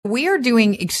we are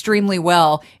doing extremely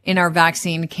well in our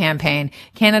vaccine campaign.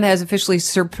 Canada has officially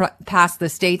surpassed the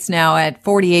States now at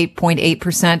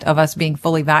 48.8% of us being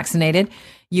fully vaccinated.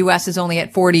 U.S. is only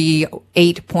at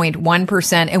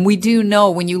 48.1%. And we do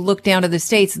know when you look down to the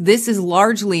States, this is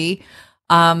largely,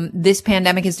 this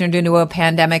pandemic has turned into a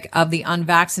pandemic of the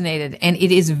unvaccinated. And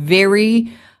it is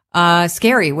very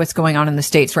scary what's going on in the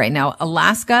States right now.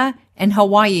 Alaska and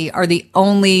Hawaii are the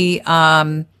only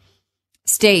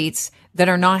states that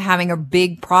are not having a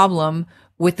big problem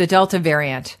with the Delta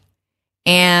variant.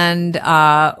 And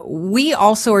we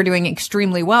also are doing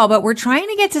extremely well, but we're trying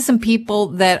to get to some people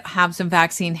that have some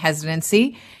vaccine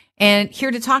hesitancy. And here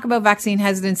to talk about vaccine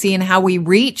hesitancy and how we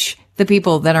reach the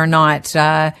people that are not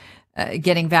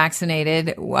getting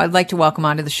vaccinated, I'd like to welcome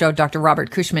onto the show Dr. Robert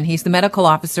Cushman. He's the medical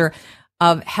officer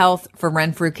of health for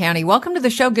Renfrew County. Welcome to the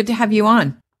show. Good to have you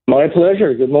on. My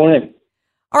pleasure. Good morning.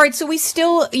 All right. So we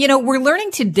still, we're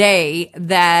learning today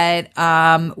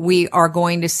that we are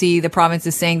going to see the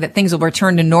provinces saying that things will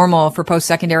return to normal for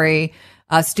post-secondary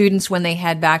students when they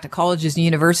head back to colleges and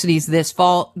universities this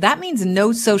fall. That means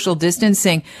no social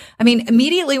distancing. I mean,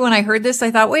 immediately when I heard this,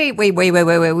 I thought, wait. We've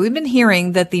been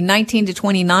hearing that the 19 to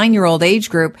 29-year-old age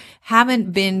group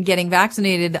haven't been getting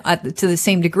vaccinated to the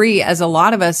same degree as a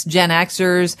lot of us Gen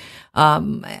Xers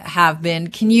have been.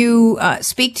 Can you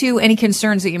speak to any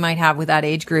concerns that you might have with that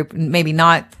age group, maybe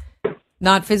not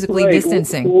physically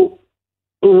distancing?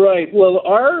 Right. Well,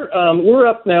 we're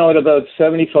up now at about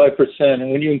 75%,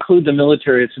 and when you include the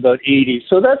military, it's about 80%.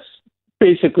 So that's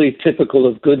basically typical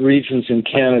of good regions in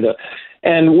Canada.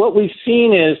 And what we've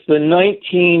seen is the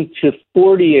 19 to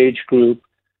 40 age group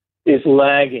is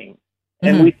lagging.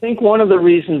 And we think one of the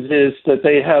reasons is that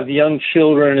they have young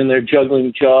children and they're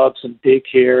juggling jobs and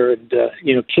daycare and,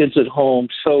 kids at home.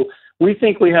 So we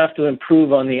think we have to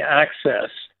improve on the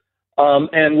access.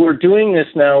 And we're doing this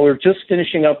now. We're just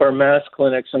finishing up our mass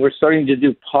clinics, and we're starting to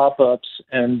do pop-ups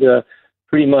and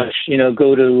pretty much,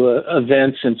 go to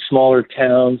events in smaller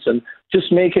towns and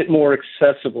just make it more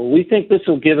accessible. We think this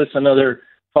will give us another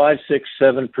 5, 6,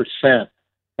 7%.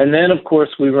 And then, of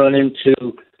course, we run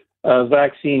into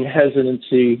vaccine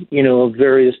hesitancy, of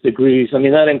various degrees. I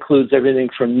mean, that includes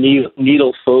everything from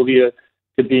needle phobia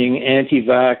to being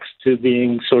anti-vax to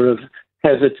being sort of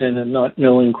hesitant and not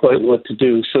knowing quite what to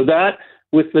do. So that,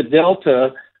 with the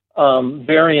Delta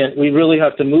variant, we really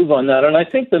have to move on that. And I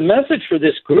think the message for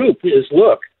this group is,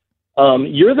 look,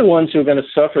 you're the ones who are going to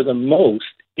suffer the most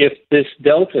if this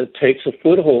Delta takes a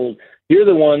foothold. You're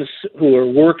the ones who are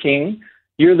working.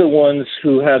 You're the ones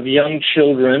who have young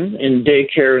children in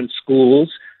daycare and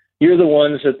schools. You're the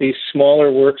ones at these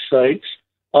smaller work sites.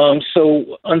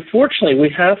 So unfortunately, we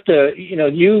have to,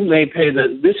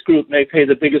 this group may pay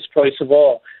the biggest price of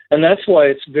all. And that's why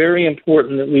it's very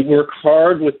important that we work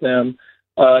hard with them,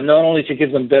 not only to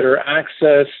give them better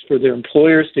access, for their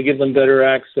employers to give them better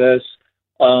access,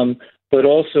 but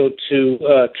also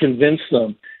to convince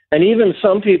them. And even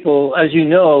some people, as you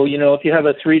know, if you have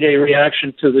a 3-day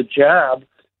reaction to the jab,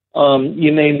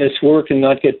 you may miss work and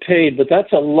not get paid. But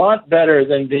that's a lot better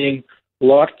than being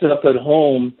locked up at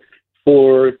home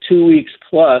for 2 weeks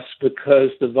plus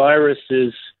because the virus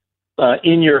is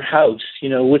in your house,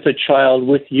 with a child,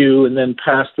 with you, and then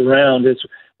passed around.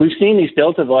 We've seen these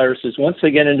Delta viruses. Once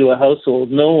they get into a household,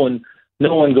 no one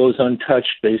goes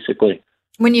untouched, basically.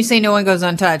 When you say no one goes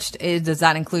untouched, does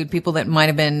that include people that might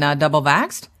have been double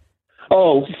vaxxed?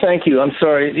 Oh, thank you. I'm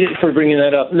sorry for bringing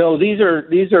that up. No, these are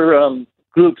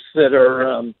groups that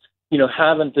are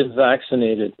haven't been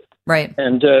vaccinated. Right.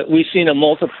 And we've seen a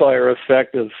multiplier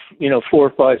effect of,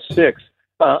 4, 5, 6.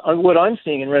 What I'm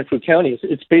seeing in Renfrew County is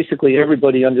it's basically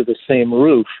everybody under the same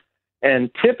roof.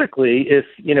 And typically, if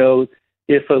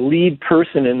a lead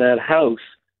person in that house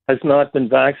has not been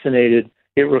vaccinated,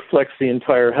 it reflects the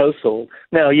entire household.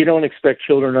 Now, you don't expect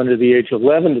children under the age of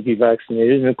 11 to be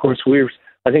vaccinated. And of course,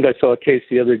 I think I saw a case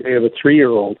the other day of a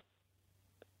 3-year-old.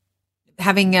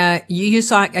 You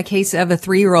saw a case of a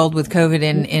 3-year-old with COVID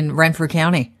in Renfrew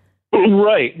County.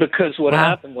 Right, because what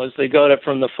happened was they got it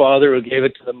from the father who gave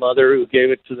it to the mother who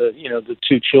gave it to the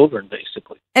 2 children,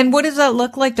 basically. And what does that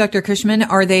look like, Dr. Cushman?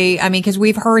 Are they, because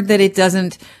we've heard that it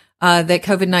doesn't, that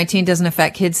COVID-19 doesn't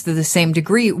affect kids to the same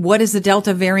degree. What does the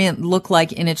Delta variant look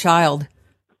like in a child?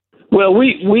 Well,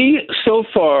 we so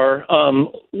far,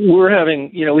 we're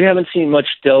having, we haven't seen much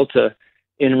Delta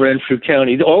in Renfrew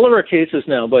County. All of our cases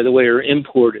now, by the way, are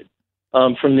imported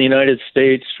from the United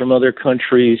States, from other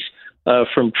countries,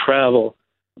 from travel.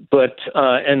 But,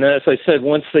 and as I said,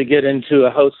 once they get into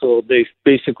a household, they're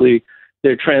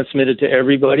transmitted to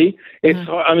everybody.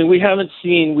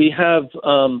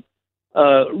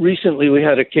 Recently we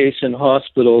had a case in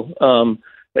hospital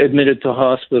admitted to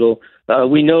hospital.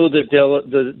 We know that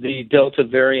the Delta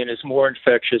variant is more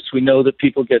infectious. We know that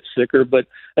people get sicker. But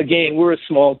again, we're a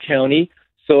small county,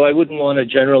 so I wouldn't want to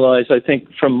generalize. I think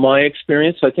from my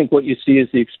experience, I think what you see is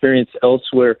the experience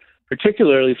elsewhere,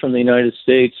 particularly from the United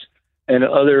States and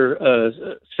other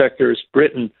sectors,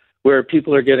 Britain, where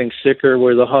people are getting sicker,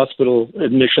 where the hospital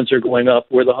admissions are going up,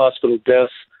 where the hospital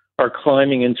deaths are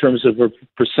climbing in terms of a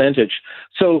percentage.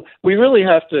 So we really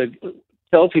have to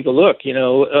tell people, look,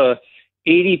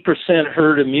 80%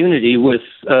 herd immunity with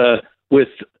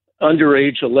under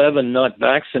age 11 not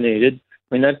vaccinated.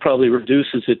 I mean, that probably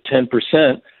reduces it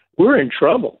 10%. We're in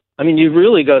trouble. I mean, you've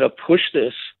really got to push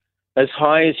this as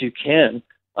high as you can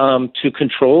to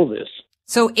control this.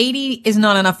 So 80 is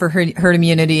not enough for herd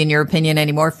immunity, in your opinion,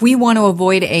 anymore. If we want to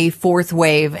avoid a fourth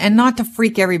wave, and not to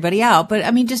freak everybody out, but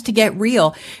I mean, just to get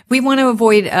real, if we want to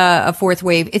avoid a fourth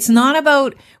wave, it's not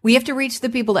about, we have to reach the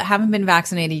people that haven't been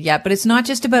vaccinated yet, but it's not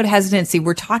just about hesitancy.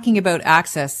 We're talking about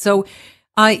access. So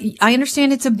I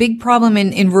understand it's a big problem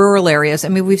in rural areas. I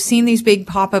mean, we've seen these big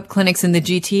pop-up clinics in the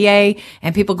GTA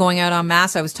and people going out en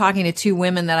masse. I was talking to two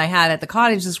women that I had at the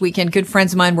cottage this weekend. Good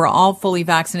friends of mine were all fully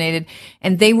vaccinated,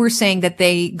 and they were saying that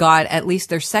they got at least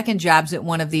their second jabs at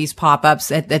one of these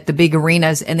pop-ups at the big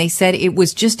arenas. And they said it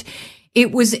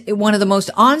was one of the most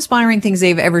awe-inspiring things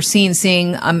they've ever seen,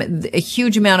 seeing a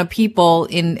huge amount of people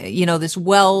in, this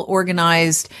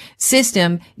well-organized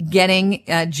system getting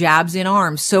jabs in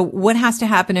arms. So what has to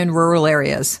happen in rural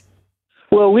areas?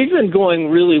 Well, we've been going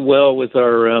really well with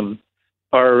our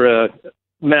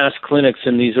mass clinics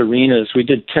in these arenas. We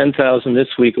did 10,000 this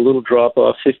week, a little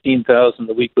drop-off, 15,000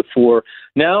 the week before.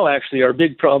 Now, actually, our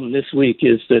big problem this week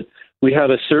is that we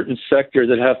have a certain sector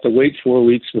that have to wait 4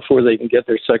 weeks before they can get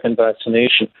their second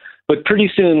vaccination. But pretty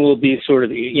soon we'll be sort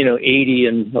of, 80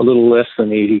 and a little less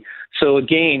than 80. So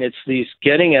again, it's these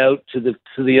getting out to the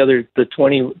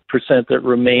 20% that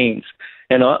remains.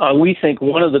 And we think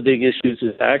one of the big issues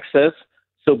is access.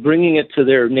 So bringing it to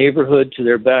their neighborhood, to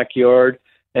their backyard,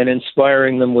 and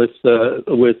inspiring them with the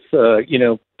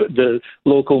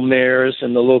local mayors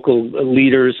and the local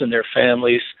leaders and their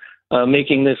families,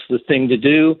 making this the thing to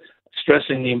do,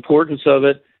 stressing the importance of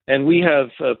it. And we have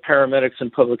paramedics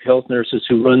and public health nurses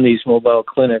who run these mobile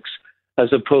clinics,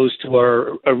 as opposed to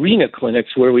our arena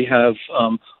clinics where we have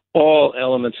all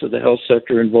elements of the health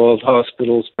sector involved: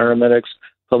 hospitals, paramedics,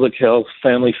 public health,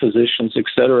 family physicians, et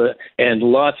cetera, and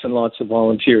lots of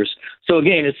volunteers. So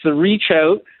again, it's the reach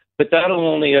out, but that'll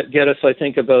only get us, I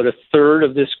think, about a third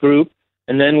of this group.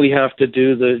 And then we have to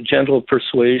do the gentle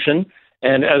persuasion.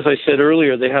 And as I said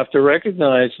earlier, they have to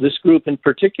recognize this group in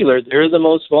particular, they're the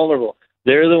most vulnerable.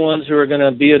 They're the ones who are going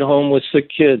to be at home with sick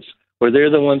kids, or they're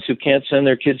the ones who can't send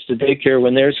their kids to daycare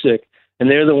when they're sick. And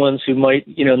they're the ones who might,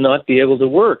 not be able to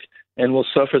work and will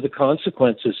suffer the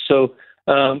consequences. So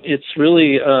it's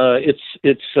really,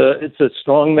 it's a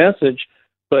strong message,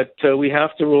 but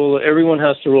everyone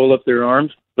has to roll up their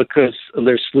arms because of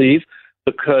their sleeve,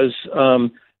 because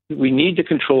we need to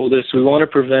control this. We want to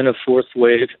prevent a fourth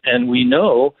wave, and we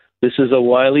know this is a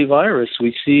wily virus.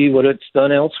 We see what it's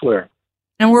done elsewhere.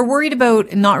 And we're worried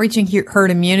about not reaching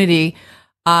herd immunity,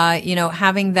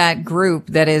 having that group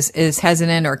that is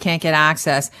hesitant or can't get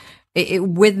access.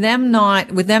 With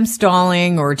them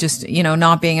stalling or just,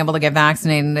 not being able to get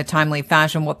vaccinated in a timely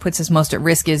fashion, what puts us most at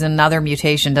risk is another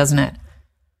mutation, doesn't it?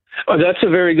 Oh, that's a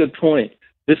very good point.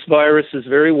 This virus is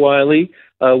very wily.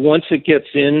 Once it gets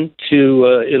into,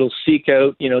 it'll seek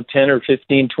out, 10 or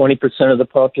 15, 20% of the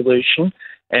population,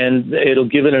 and it'll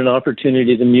give it an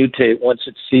opportunity to mutate once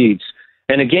it seeds.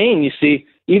 And again, you see,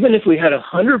 even if we had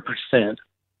 100%,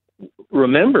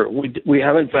 remember, we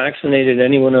haven't vaccinated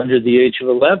anyone under the age of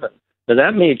 11. Now,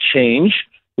 that may change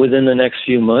within the next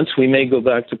few months. We may go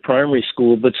back to primary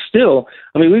school, but still,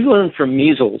 we've learned from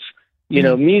measles.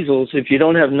 Measles, if you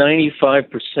don't have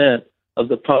 95% of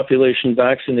the population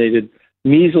vaccinated,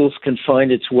 measles can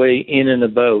find its way in and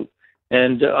about.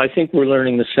 And I think we're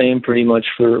learning the same pretty much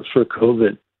for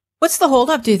COVID. What's the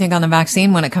holdup, do you think, on the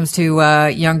vaccine when it comes to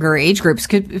younger age groups?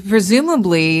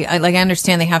 Presumably, I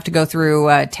understand they have to go through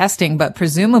testing, but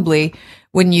presumably,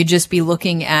 wouldn't you just be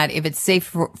looking at if it's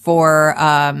safe for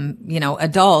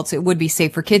adults, it would be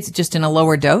safe for kids, just in a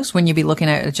lower dose? Wouldn't you be looking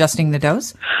at adjusting the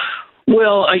dose?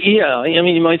 Well, yeah.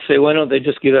 You might say, why don't they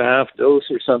just give a half dose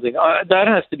or something? That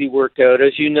has to be worked out.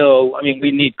 As you know,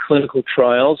 we need clinical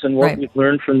trials. And what we've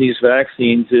learned from these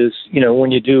vaccines is,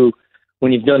 when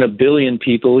you've done 1 billion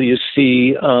people, you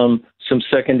see some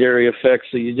secondary effects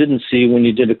that you didn't see when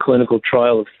you did a clinical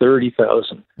trial of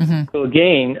 30,000. Mm-hmm. So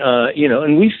again,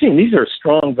 and we've seen these are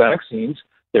strong vaccines.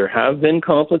 There have been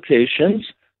complications.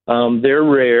 They're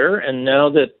rare. And now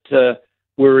that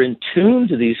we're in tune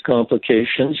to these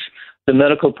complications. The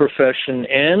medical profession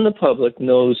and the public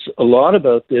knows a lot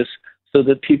about this so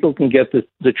that people can get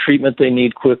the treatment they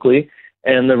need quickly,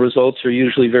 and the results are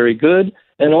usually very good.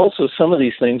 And also some of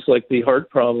these things, like the heart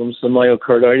problems, the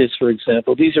myocarditis, for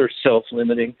example, these are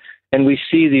self-limiting. And we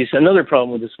see these. Another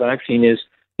problem with this vaccine is,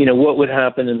 what would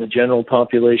happen in the general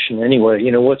population anyway?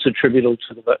 What's attributable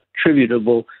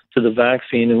to the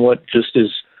vaccine, and what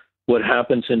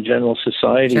happens in general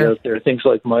society out there? Things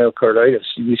like myocarditis.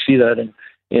 We see that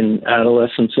in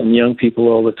adolescents and young people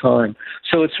all the time.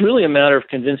 So it's really a matter of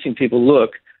convincing people,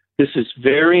 look, this is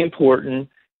very important,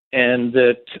 and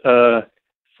that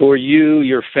for you,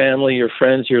 your family, your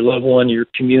friends, your loved one, your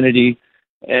community,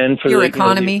 and for your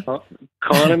economy.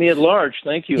 Economy at large.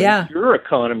 Thank you. Yeah. Your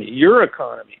economy. We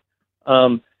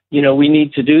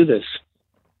need to do this.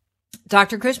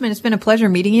 Dr. Cushman, it's been a pleasure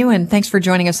meeting you, and thanks for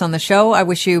joining us on the show. I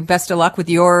wish you best of luck with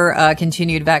your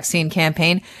continued vaccine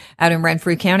campaign out in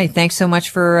Renfrew County. Thanks so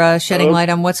much for shedding light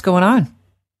on what's going on.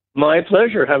 My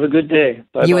pleasure. Have a good day.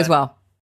 Bye-bye. You as well.